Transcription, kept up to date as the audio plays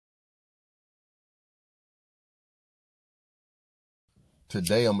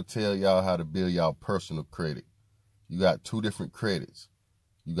Today, I'm going to tell y'all how to build y'all personal credit. You got two different credits.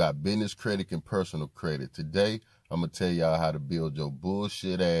 You got business credit and personal credit. Today, I'm going to tell y'all how to build your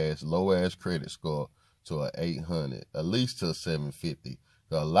bullshit ass, low ass credit score to an 800, at least to a 750.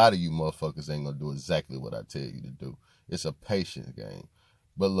 Because a lot of you motherfuckers ain't going to do exactly what I tell you to do. It's a patience game.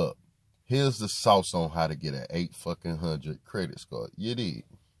 But look, here's the sauce on how to get an 800 credit score. You dig?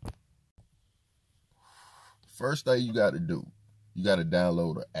 First thing you got to do, you got to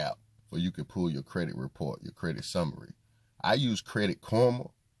download an app where you can pull your credit report, your credit summary. I use Credit Karma,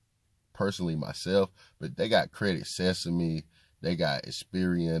 personally myself, but they got Credit Sesame, they got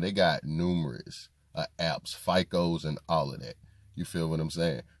Experian, they got numerous apps, FICOs, and all of that. You feel what I'm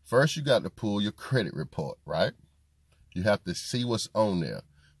saying? First, you got to pull your credit report, right? You have to see what's on there,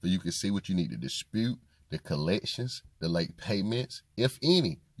 so you can see what you need to dispute, the collections, the late payments, if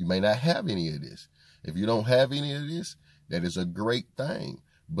any. You may not have any of this. If you don't have any of this, that is a great thing.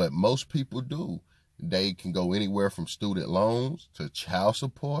 But most people do. They can go anywhere from student loans to child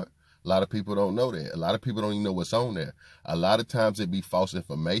support. A lot of people don't know that. A lot of people don't even know what's on there. A lot of times it be false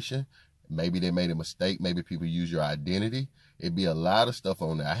information. Maybe they made a mistake. Maybe people use your identity. It'd be a lot of stuff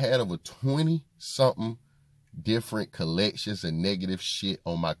on there. I had over 20-something different collections and negative shit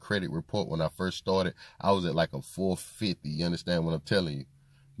on my credit report when I first started. I was at like a 450. You understand what I'm telling you?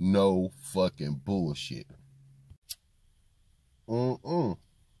 No fucking bullshit.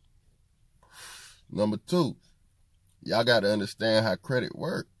 Number two, y'all got to understand how credit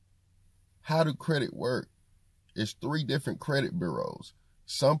work. How do credit work? It's 3 different credit bureaus.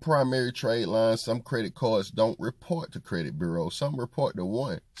 Some primary trade lines, some credit cards don't report to credit bureaus. Some report to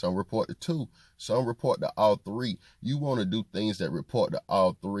 1, some report to 2, some report to all 3. You want to do things that report to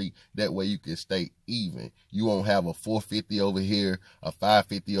all 3. That way you can stay even. You won't have a 450 over here, a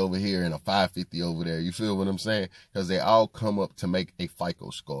 550 over here, and a 550 over there. You feel what I'm saying? Because they all come up to make a FICO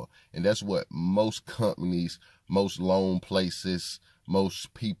score. And that's what most companies, most loan places,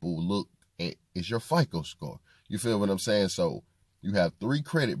 most people look at is your FICO score. You feel what I'm saying? So you have 3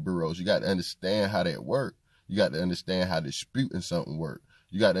 credit bureaus. You got to understand how that work. You got to understand how disputing something work.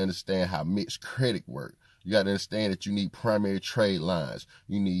 You got to understand how mixed credit work. You got to understand that you need primary trade lines.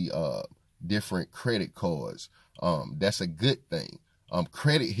 You need different credit cards. That's a good thing.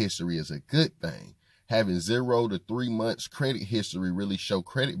 Credit history is a good thing. Having 0 to 3 months credit history really show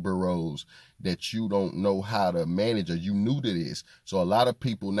credit bureaus that you don't know how to manage or you new to this. So a lot of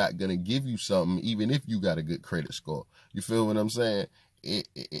people not going to give you something even if you got a good credit score. You feel what I'm saying?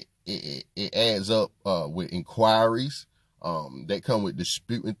 It adds up with inquiries that come with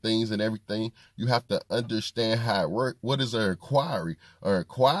disputing things and everything. You have to understand how it works. What is an inquiry? An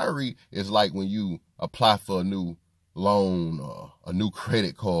inquiry is like when you apply for a new loan or a new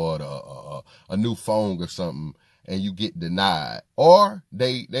credit card or a new phone or something and you get denied or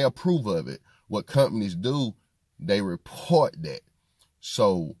they approve of it. What companies do, they report that.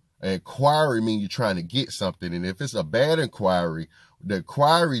 So an inquiry means you're trying to get something, and if it's a bad inquiry, the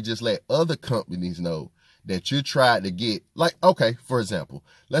inquiry just let other companies know that you tried to get, like, okay, for example,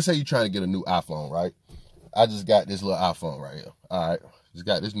 let's say you're trying to get a new iPhone, right? I just got this little iPhone right here. All right, just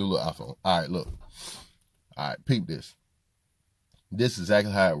got this new little iPhone. All right, look. All right, peep this. This is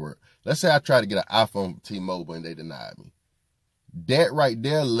exactly how it works. Let's say I try to get an iPhone from T-Mobile and they denied me. That right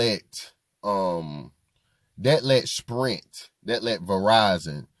there let Sprint, that let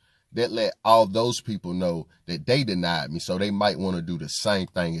Verizon, that let all those people know that they denied me, so they might want to do the same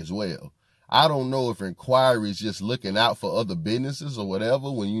thing as well. I don't know if inquiry is just looking out for other businesses or whatever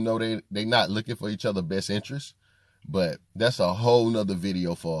when you know they not looking for each other's best interests, but that's a whole nother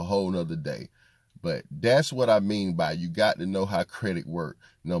video for a whole nother day. But that's what I mean by you got to know how credit work.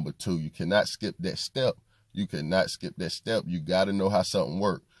 Number 2, you cannot skip that step. You cannot skip that step. You got to know how something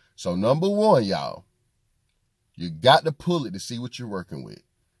works. So number 1, y'all, you got to pull it to see what you're working with.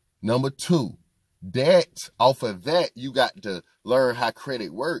 Number 2, off of that, you got to learn how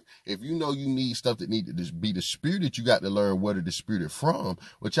credit work. If you know you need stuff that need to be disputed, you got to learn where to dispute it from.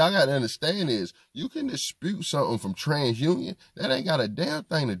 What y'all got to understand is you can dispute something from TransUnion. That ain't got a damn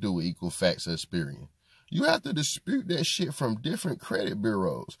thing to do with Equifax or Experian. You have to dispute that shit from different credit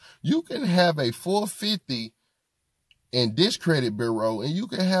bureaus. You can have a 450 in this credit bureau and you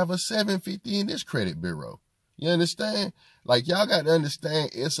can have a 750 in this credit bureau. You understand? Like, y'all got to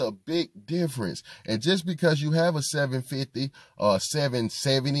understand it's a big difference. And just because you have a 750 or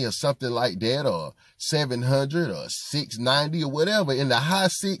 770 or something like that, or 700 or 690 or whatever, in the high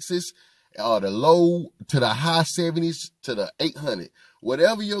 6s or the low to the high 70s to the 800,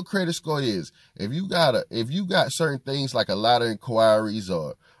 Whatever your credit score is, if you got certain things like a lot of inquiries,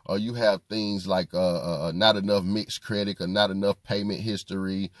 or you have things like not enough mixed credit or not enough payment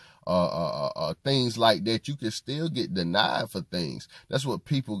history, things like that, you can still get denied for things. That's what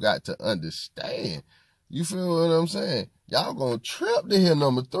people got to understand. You feel what I'm saying? Y'all gonna trip to hear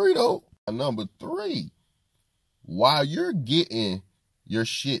number 3 though. Number 3, while you're getting your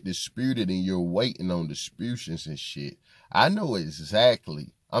shit disputed and you're waiting on disputations and shit, I know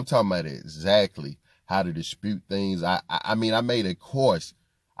exactly, I'm talking about exactly how to dispute things. I mean, I made a course.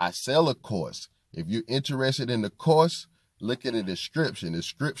 I sell a course. If you're interested in the course, look at the description. The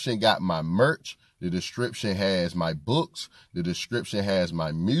description got my merch. The description has my books. The description has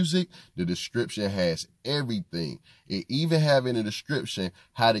my music. The description has everything. It even have in the description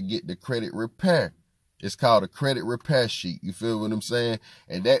how to get the credit repair. It's called a credit repair sheet. You feel what I'm saying?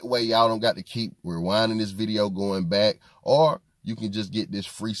 And that way y'all don't got to keep rewinding this video going back, or you can just get this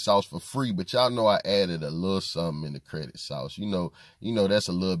free sauce for free. But y'all know I added a little something in the credit sauce. You know that's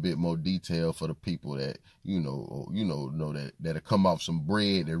a little bit more detail for the people that that'll come off some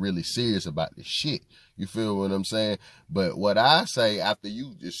bread. They're really serious about this shit. You feel what I'm saying? But what I say, after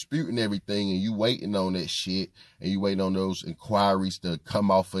you disputing everything and you waiting on that shit and you waiting on those inquiries to come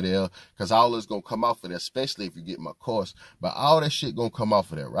off of there, because all is gonna come off of there, especially if you get my course. But all that shit gonna come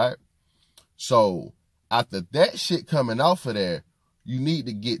off of there, right? So after that shit coming off of there, you need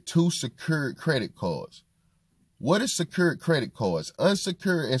to get 2 secured credit cards. What is secured credit cards?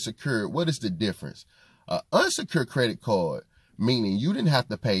 Unsecured and secured, what is the difference? Unsecured credit card, meaning you didn't have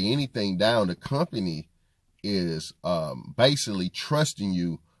to pay anything down. The company is basically trusting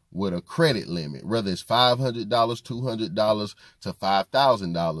you with a credit limit, whether it's $500, $200 to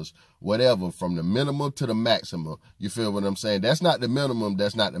 $5,000, whatever, from the minimum to the maximum. You feel what I'm saying? That's not the minimum.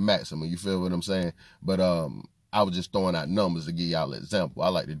 That's not the maximum. You feel what I'm saying? But I was just throwing out numbers to give y'all an example. I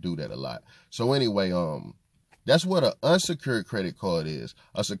like to do that a lot. So anyway, that's what an unsecured credit card is.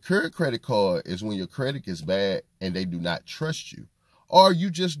 A secured credit card is when your credit is bad and they do not trust you, or you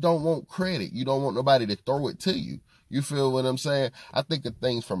just don't want credit. You don't want nobody to throw it to you. You feel what I'm saying? I think of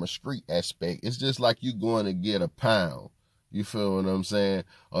things from a street aspect. It's just like you going to get a pound. You feel what I'm saying?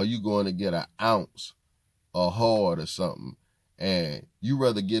 Or you going to get an ounce or hard or something. And you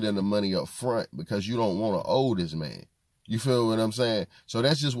rather get in the money up front because you don't want to owe this man. You feel what I'm saying? So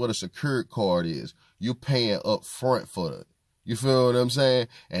that's just what a secured card is. You're paying up front for it. You feel what I'm saying?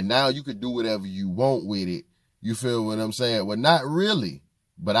 And now you can do whatever you want with it. You feel what I'm saying? Well, not really.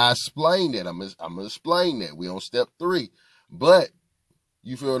 But I explained that. I'm going to explain that. We on step 3. But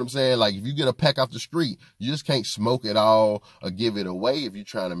you feel what I'm saying? Like if you get a pack off the street, you just can't smoke it all or give it away if you're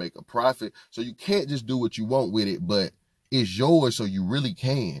trying to make a profit. So you can't just do what you want with it, but it's yours, so you really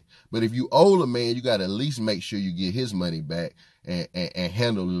can. But if you owe a man, you got to at least make sure you get his money back and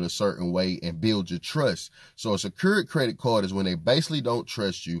handle it a certain way and build your trust. So a secured credit card is when they basically don't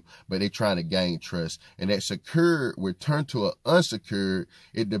trust you, but they're trying to gain trust. And that secured will turn to an unsecured.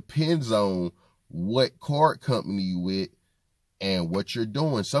 It depends on what card company you with and what you're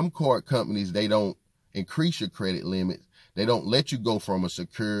doing. Some card companies, they don't increase your credit limits. They don't let you go from a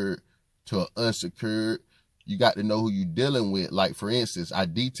secured to an unsecured. You got to know who you're dealing with. Like, for instance, I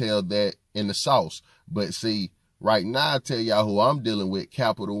detailed that in the sauce. But see, right now, I tell y'all who I'm dealing with,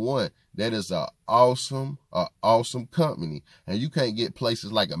 Capital One. That is an awesome company. And you can't get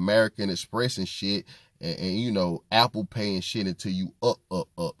places like American Express and shit and Apple Pay and shit until you up.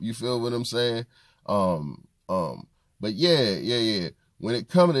 You feel what I'm saying? But yeah. When it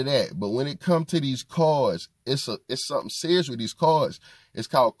comes to that, but when it comes to these cards, it's something serious with these cards. It's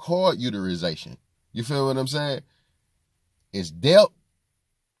called card utilization. You feel what I'm saying? It's debt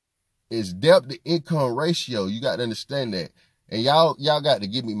to income ratio. You got to understand that. And y'all got to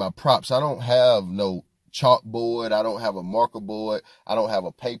give me my props. I don't have no chalkboard. I don't have a marker board. I don't have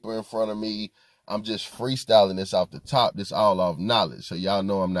a paper in front of me. I'm just freestyling this off the top. This all off knowledge. So y'all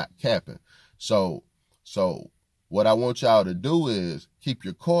know I'm not capping. So what I want y'all to do is keep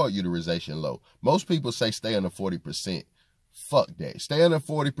your card utilization low. Most people say stay under 40%. Fuck that. Stay under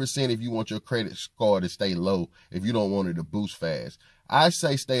 40% if you want your credit score to stay low, if you don't want it to boost fast. I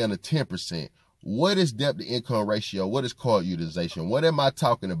say stay under 10%. What is debt to income ratio? What is card utilization? What am I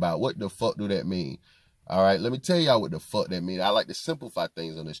talking about? What the fuck do that mean? All right, let me tell y'all what the fuck that mean. I like to simplify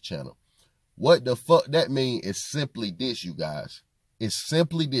things on this channel. What the fuck that mean is simply this, you guys. It's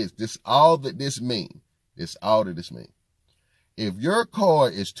simply this. This all that this mean. It's all that this mean. If your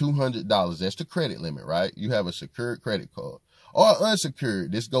card is $200, that's the credit limit, right? You have a secured credit card or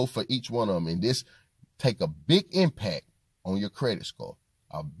unsecured. This go for each one of them. And this take a big impact on your credit score.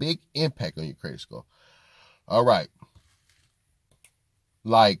 A big impact on your credit score. All right.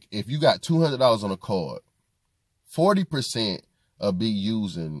 Like if you got $200 on a card, 40% will be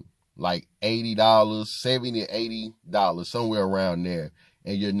using like $80, $70 to $80, somewhere around there,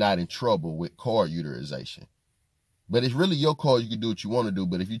 and you're not in trouble with card utilization. But it's really your card. You can do what you want to do.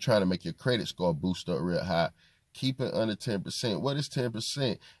 But if you're trying to make your credit score boost up real high, keep it under 10%. What is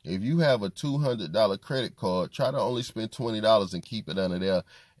 10%? If you have a $200 credit card, try to only spend $20 and keep it under there.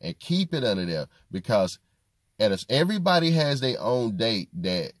 And keep it under there, because everybody has their own date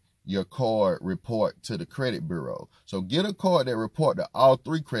that your card report to the credit bureau. So get a card that report to all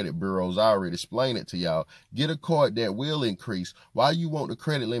 3 credit bureaus. I already explained it to y'all. Get a card that will increase. Why you want the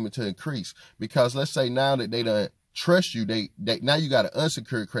credit limit to increase? Because let's say now that they don't trust you, they now you got an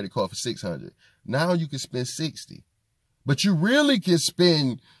unsecured credit card for $600. Now you can spend $60, but you really can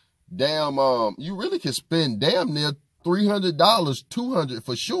spend damn near $300, $200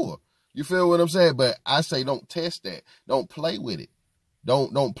 for sure. You feel what I'm saying? But I say don't test that. Don't play with it.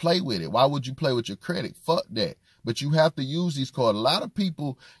 Don't play with it. Why would you play with your credit? Fuck that. But you have to use these cards. A lot of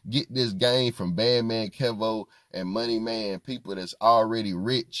people get this game from Bandman Kevo and Money Man, people that's already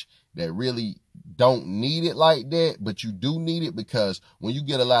rich that really don't need it like that, but you do need it, because when you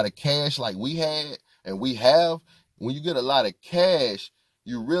get a lot of cash like we had and we have, when you get a lot of cash,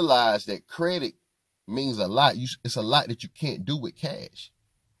 you realize that credit means a lot. It's a lot that you can't do with cash,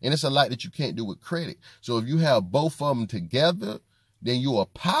 and it's a lot that you can't do with credit. So if you have both of them together, then you're a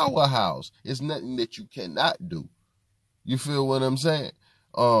powerhouse. It's nothing that you cannot do. You feel what I'm saying?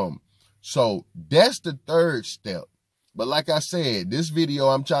 So that's the third step. But like I said, this video,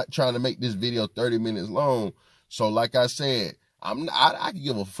 I'm trying to make this video 30 minutes long. So like I said, I can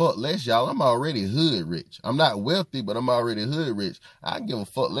give a fuck less, y'all. I'm already hood rich. I'm not wealthy, but I'm already hood rich. I can give a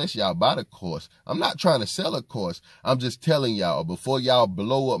fuck less, y'all, buy the course. I'm not trying to sell a course. I'm just telling y'all, before y'all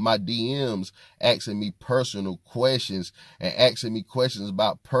blow up my DMs asking me personal questions and asking me questions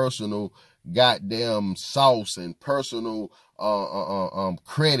about personal goddamn sauce and personal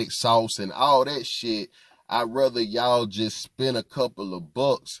credit sauce and all that shit, I'd rather y'all just spend a couple of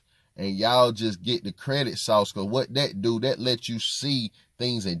bucks and y'all just get the credit sauce. Because what that do, that lets you see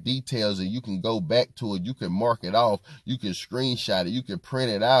things in details, and you can go back to it. You can mark it off. You can screenshot it. You can print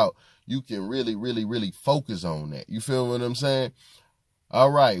it out. You can really, really, really focus on that. You feel what I'm saying?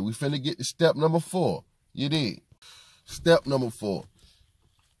 All right, we finna get to step number 4. You dig? Step number 4.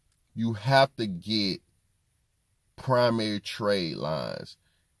 You have to get primary trade lines.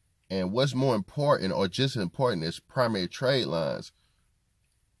 And what's more important, or just as important as primary trade lines,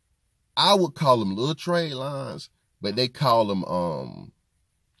 I would call them little trade lines, but they call them,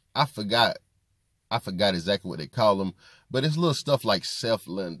 I forgot exactly what they call them, but it's little stuff like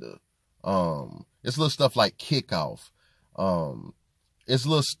self-lender. It's little stuff like kickoff. It's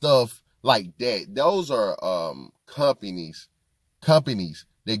little stuff like that. Those are companies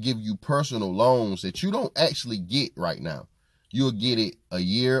that give you personal loans that you don't actually get right now. You'll get it a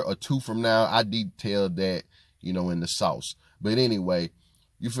year or 2 from now. I detailed that, in the sauce. But anyway,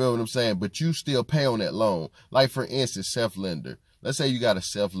 you feel what I'm saying? But you still pay on that loan. Like, for instance, self-lender. Let's say you got a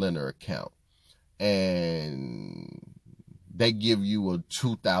self-lender account and they give you a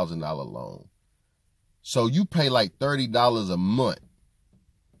 $2,000 loan. So you pay like $30 a month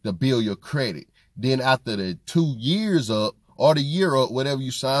to build your credit. Then after the 2 years up or the year up, whatever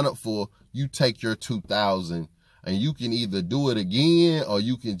you sign up for, you take your $2,000. And you can either do it again or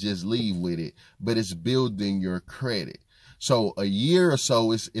you can just leave with it. But it's building your credit. So a year or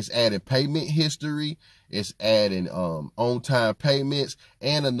so, it's adding payment history. It's adding on-time payments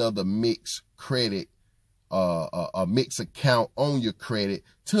and another mixed credit, a mixed account on your credit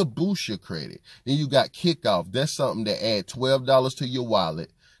to boost your credit. Then you got kickoff. That's something that add $12 to your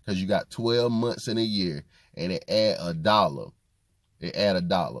wallet, because you got 12 months in a year, and it add $1. It add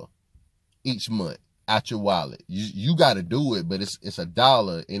 $1 each month out your wallet. You got to do it, but it's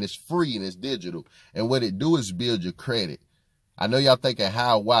 $1 and it's free and it's digital. And what it do is build your credit. I know y'all thinking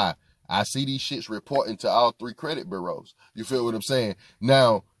why. I see these shits reporting to all 3 credit bureaus. You feel what I'm saying?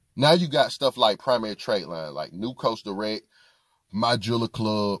 Now you got stuff like primary trade line, like New Coast Direct, My Jeweler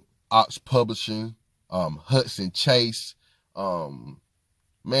Club, Ox Publishing, Hudson Chase,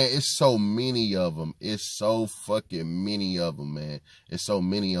 man, it's so many of them. It's so fucking many of them, man. It's so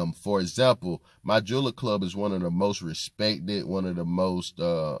many of them. For example, My Jeweler Club is one of the most respected, one of the most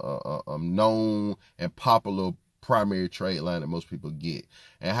known and popular primary trade line that most people get.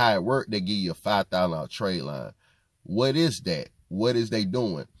 And how it works, they give you a $5,000 trade line. What is that? What is they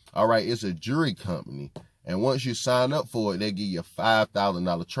doing? All right, it's a jewelry company. And once you sign up for it, they give you a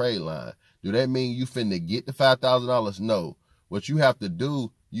 $5,000 trade line. Do that mean you finna get the $5,000? No. What you have to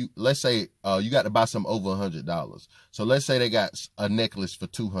do let's say you got to buy some over $100. So let's say they got a necklace for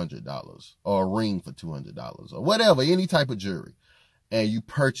 $200 or a ring for $200 or whatever, any type of jewelry, and you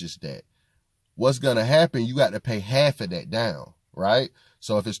purchase that. What's gonna happen? You got to pay half of that down, right?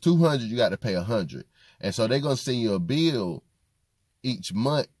 So if it's 200, you got to pay 100, and so they're gonna send you a bill each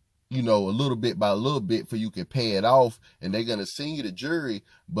month, you know, a little bit by a little bit for you can pay it off, and they're gonna send you the jewelry.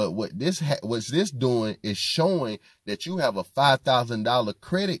 But what's this doing is showing that you have a $5,000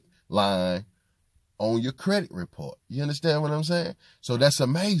 credit line on your credit report. You understand what I'm saying? So that's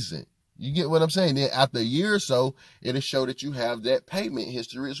amazing. You get what I'm saying? Then after a year or so, it'll show that you have that payment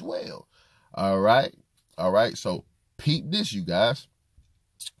history as well. All right. So peep this, you guys.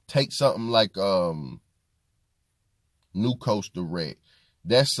 Take something like New Coast Direct.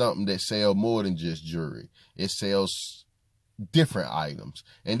 That's something that sells more than just jewelry. It sells different items.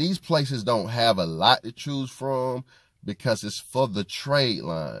 And these places don't have a lot to choose from because it's for the trade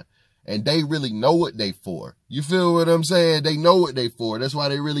line. And they really know what they for. You feel what I'm saying? They know what they for. That's why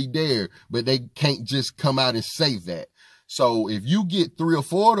they really dare. But they can't just come out and say that. So if you get 3 or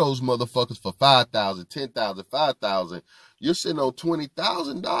 4 of those motherfuckers for $5,000, $10,000, $5,000, you're sitting on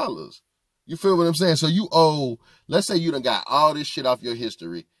 $20,000. You feel what I'm saying? So you owe, let's say you done got all this shit off your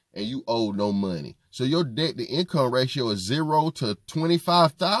history and you owe no money. So your debt to income ratio is 0 to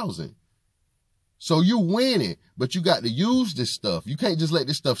 25,000. So you winning, but you got to use this stuff. You can't just let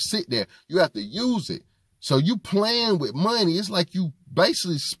this stuff sit there. You have to use it. So you playing with money. It's like you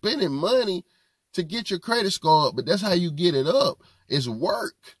basically spending money to get your credit score up, but that's how you get it up. It's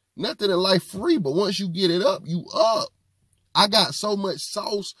work. Nothing in life free, but once you get it up, you up. I got so much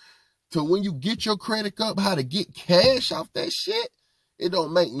sauce to when you get your credit up, how to get cash off that shit, it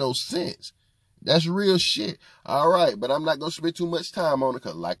don't make no sense. That's real shit. All right, but I'm not going to spend too much time on it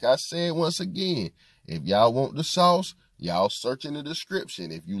because like I said once again, if y'all want the sauce, y'all search in the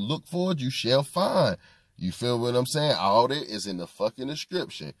description. If you look for it, you shall find. You feel what I'm saying? All that is in the fucking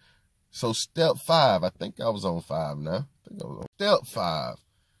description. So step 5, I think I was on 5 now. Step 5,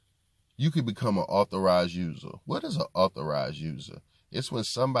 you can become an authorized user. What is an authorized user? It's when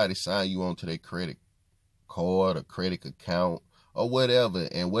somebody sign you onto their credit card or credit account or whatever.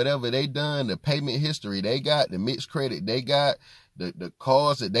 And whatever they done, the payment history they got, the mixed credit they got, the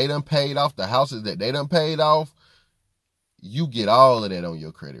cars that they done paid off, the houses that they done paid off, you get all of that on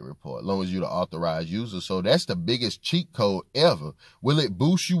your credit report as long as you're the authorized user. So that's the biggest cheat code ever. Will it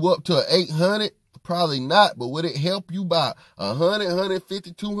boost you up to 800? Probably not, but would it help you by 100,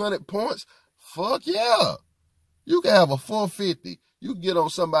 150, 200 points? Fuck yeah. You can have a 450. You can get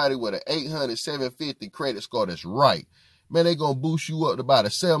on somebody with an 800, 750 credit score that's right. Man, they going to boost you up to about a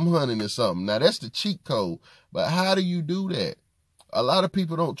 700 or something. Now, that's the cheat code. But how do you do that? A lot of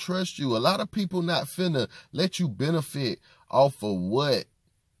people don't trust you. A lot of people not finna let you benefit off of what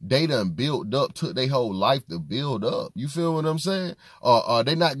they done built up, took their whole life to build up. You feel what I'm saying? Or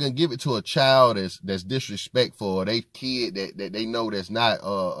they not gonna give it to a child that's disrespectful, or they kid that they know that's not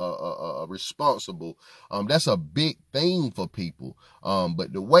responsible. That's a big thing for people.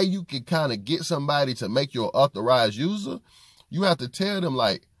 But the way you can kind of get somebody to make you an authorized user, you have to tell them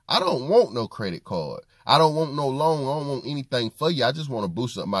like, I don't want no credit card. I don't want no loan. I don't want anything for you. I just want to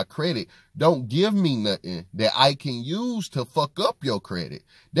boost up my credit. Don't give me nothing that I can use to fuck up your credit.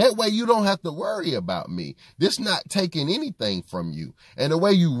 That way you don't have to worry about me. This not taking anything from you. And the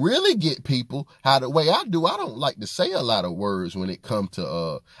way you really get people, the way I do, I don't like to say a lot of words when it comes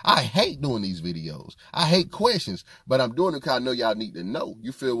to, I hate doing these videos. I hate questions, but I'm doing it because I know y'all need to know.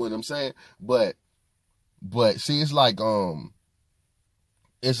 You feel what I'm saying? But see, it's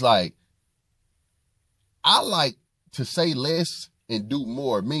like, I like to say less and do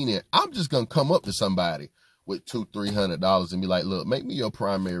more, meaning I'm just going to come up to somebody with $200-$300 and be like, look, make me your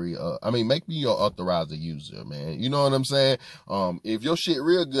primary, make me your authorized user, man. You know what I'm saying? If your shit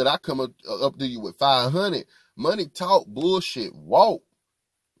real good, I come up to you with 500. Money talk, bullshit walk.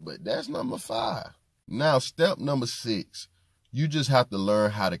 But that's number 5. Now, step number 6. You just have to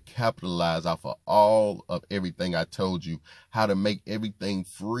learn how to capitalize off of all of everything I told you, how to make everything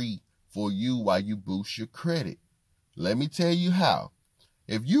free for you while you boost your credit. Let me tell you how.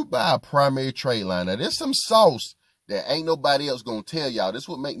 If you buy a primary trade line, now there's some sauce that ain't nobody else gonna tell y'all. This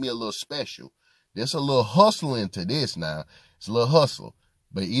would make me a little special. There's a little hustle into this now. It's a little hustle.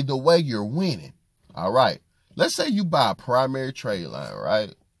 But either way, you're winning. All right. Let's say you buy a primary trade line,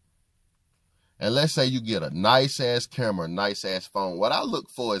 right? And let's say you get a nice ass camera, nice ass phone. What I look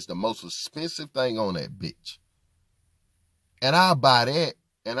for is the most expensive thing on that bitch. And I'll buy that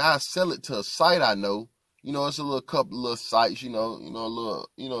and I'll sell it to a site I know. You know, it's a little couple of little sites, a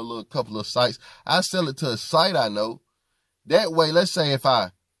little couple of sites. I sell it to a site I know. That way, let's say if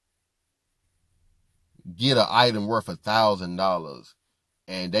I get an item worth $1,000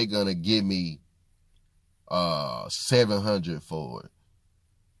 and they gonna give me $700 for it.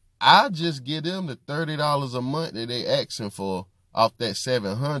 I just give them the $30 a month that they asking for off that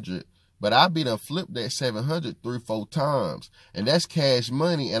 $700, but I be done flip that $700 3-4 times, and that's cash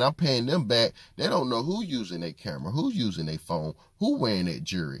money, and I'm paying them back. They don't know who using their camera, who's using their phone, who wearing that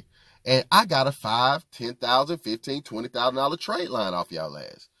jewelry, and I got a $5,000, $10,000, $15,000, $20,000 trade line off y'all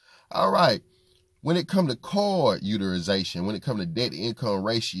ass. All right. When it come to card utilization, when it come to debt to income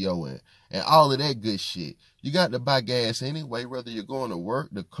ratio and all of that good shit, you got to buy gas anyway, whether you're going to work,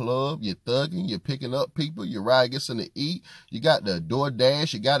 the club, you're thugging, you're picking up people, you're riding, get something to eat, you got the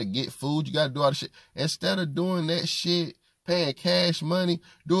DoorDash, you got to get food, you got to do all the shit. Instead of doing that shit, paying cash money,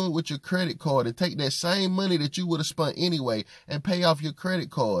 do it with your credit card and take that same money that you would have spent anyway and pay off your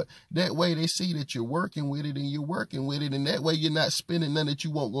credit card. That way they see that you're working with it and you're working with it. And that way you're not spending none that you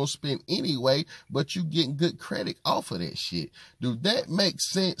won't go spend anyway, but you getting good credit off of that shit. Do that make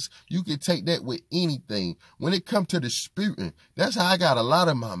sense? You can take that with anything. When it comes to disputing, that's how I got a lot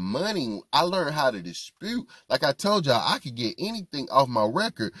of my money. I learned how to dispute. Like I told y'all, I could get anything off my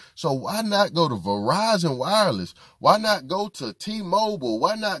record. So why not go to Verizon Wireless? Why not go to T-Mobile?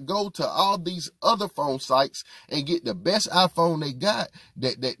 Why not go to all these other phone sites and get the best iPhone they got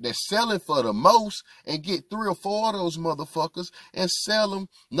that's selling for the most and get 3 or 4 of those motherfuckers and sell them?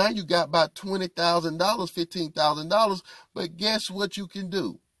 Now you got about $20,000, $15,000. But guess what you can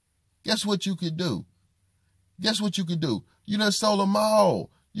do? Guess what you can do? Guess what you can do? You done sold them all.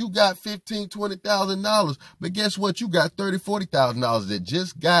 You got $15,000, $20,000. But guess what? You got $30,000, $40,000 that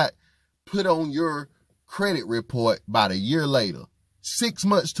just got put on your credit report about a year later. 6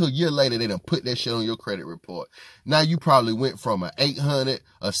 months to a year later, they done put that shit on your credit report. Now you probably went from a 800,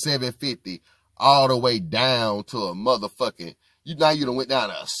 a 750, all the way down to a motherfucking, now you done went down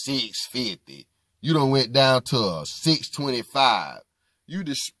to a 650. You done went down to a 625. You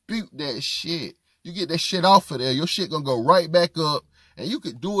dispute that shit. You get that shit off of there. Your shit gonna go right back up. And you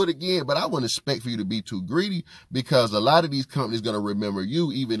could do it again, but I wouldn't expect for you to be too greedy, because a lot of these companies going to remember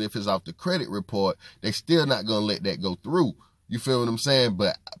you, even if it's off the credit report. They still not going to let that go through. You feel what I'm saying?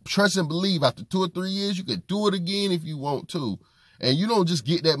 But trust and believe, after 2 or 3 years, you could do it again if you want to. And you don't just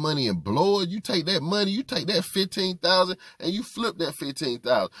get that money and blow it. You take that money, you take that 15,000 and you flip that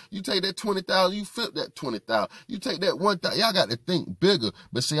 15,000. You take that 20,000, you flip that 20,000. You take that 1,000. Y'all got to think bigger.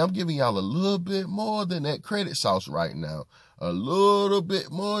 But see, I'm giving y'all a little bit more than that credit sauce right now. A little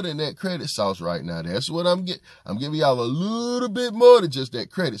bit more than that credit sauce right now. That's what I'm getting. I'm giving y'all a little bit more than just that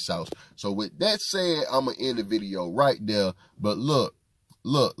credit sauce. So with that said, I'm going to end the video right there. But look,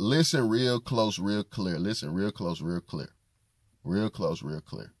 listen real close, real clear. Listen real close, real clear. Real close, real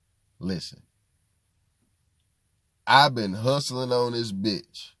clear. Listen. I've been hustling on this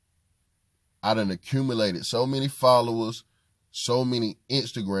bitch. I done accumulated so many followers, so many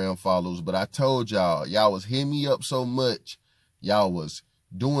Instagram followers, but I told y'all was hitting me up so much. Y'all was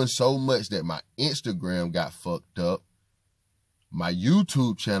doing so much that my Instagram got fucked up. My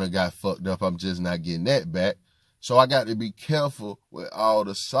YouTube channel got fucked up. I'm just not getting that back. So I got to be careful with all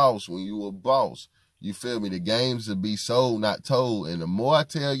the sauce when you a boss. You feel me? The game's to be sold, not told. And the more I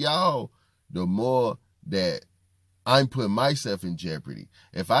tell y'all, the more that I'm putting myself in jeopardy.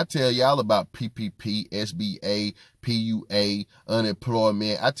 If I tell y'all about PPP, SBA, PUA,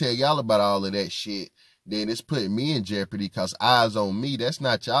 unemployment, I tell y'all about all of that shit, then it's putting me in jeopardy, because eyes on me. That's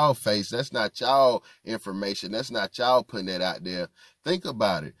not y'all face. That's not y'all information. That's not y'all putting that out there. Think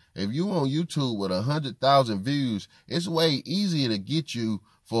about it. If you on YouTube with 100,000 views, it's way easier to get you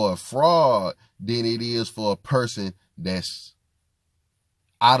for a fraud than it is for a person that's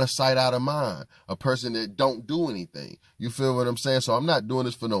out of sight, out of mind, a person that don't do anything. You feel what I'm saying? So I'm not doing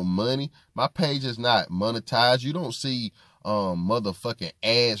this for no money. My page is not monetized. You don't see motherfucking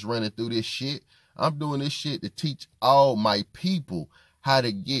ads running through this shit. I'm doing this shit to teach all my people how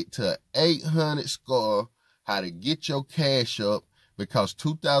to get to 800 score, how to get your cash up, because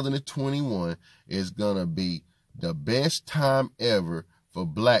 2021 is going to be the best time ever for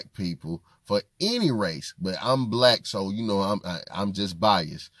black people, for any race. But I'm black, so you know I'm just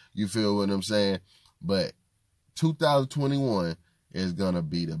biased. You feel what I'm saying? But 2021 is going to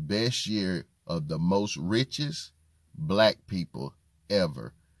be the best year of the most richest black people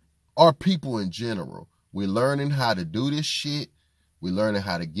ever. Or people in general. We're learning how to do this shit. We're learning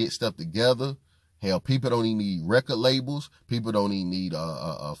how to get stuff together. Hell, people don't even need record labels. People don't even need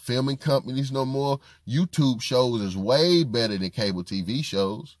filming companies no more. YouTube shows is way better than cable TV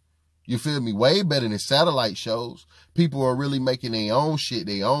shows. You feel me? Way better than satellite shows. People are really making their own shit,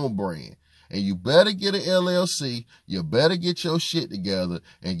 their own brand. And you better get an LLC. You better get your shit together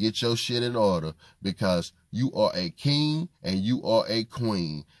and get your shit in order, because you are a king and you are a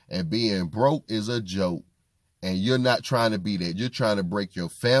queen. And being broke is a joke. And you're not trying to be that. You're trying to break your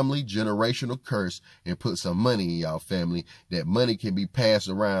family generational curse and put some money in y'all family. That money can be passed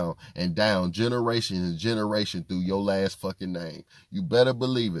around and down generation and generation through your last fucking name. You better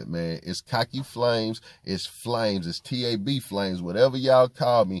believe it, man. It's Cocky Flames. It's Flames. It's TAB Flames. Whatever y'all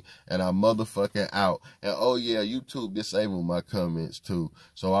call me. And I'm motherfucking out. And oh yeah, YouTube disabled my comments too.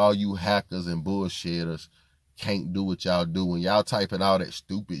 So all you hackers and bullshitters can't do what y'all do when y'all typing all that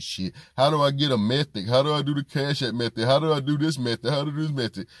stupid shit. How do I get a method? How do I do the Cash App method? How do I do this method? How do I do this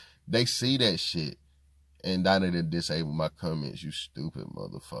method? They see that shit. And I didn't disable my comments, you stupid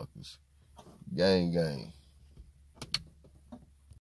motherfuckers. Gang, gang.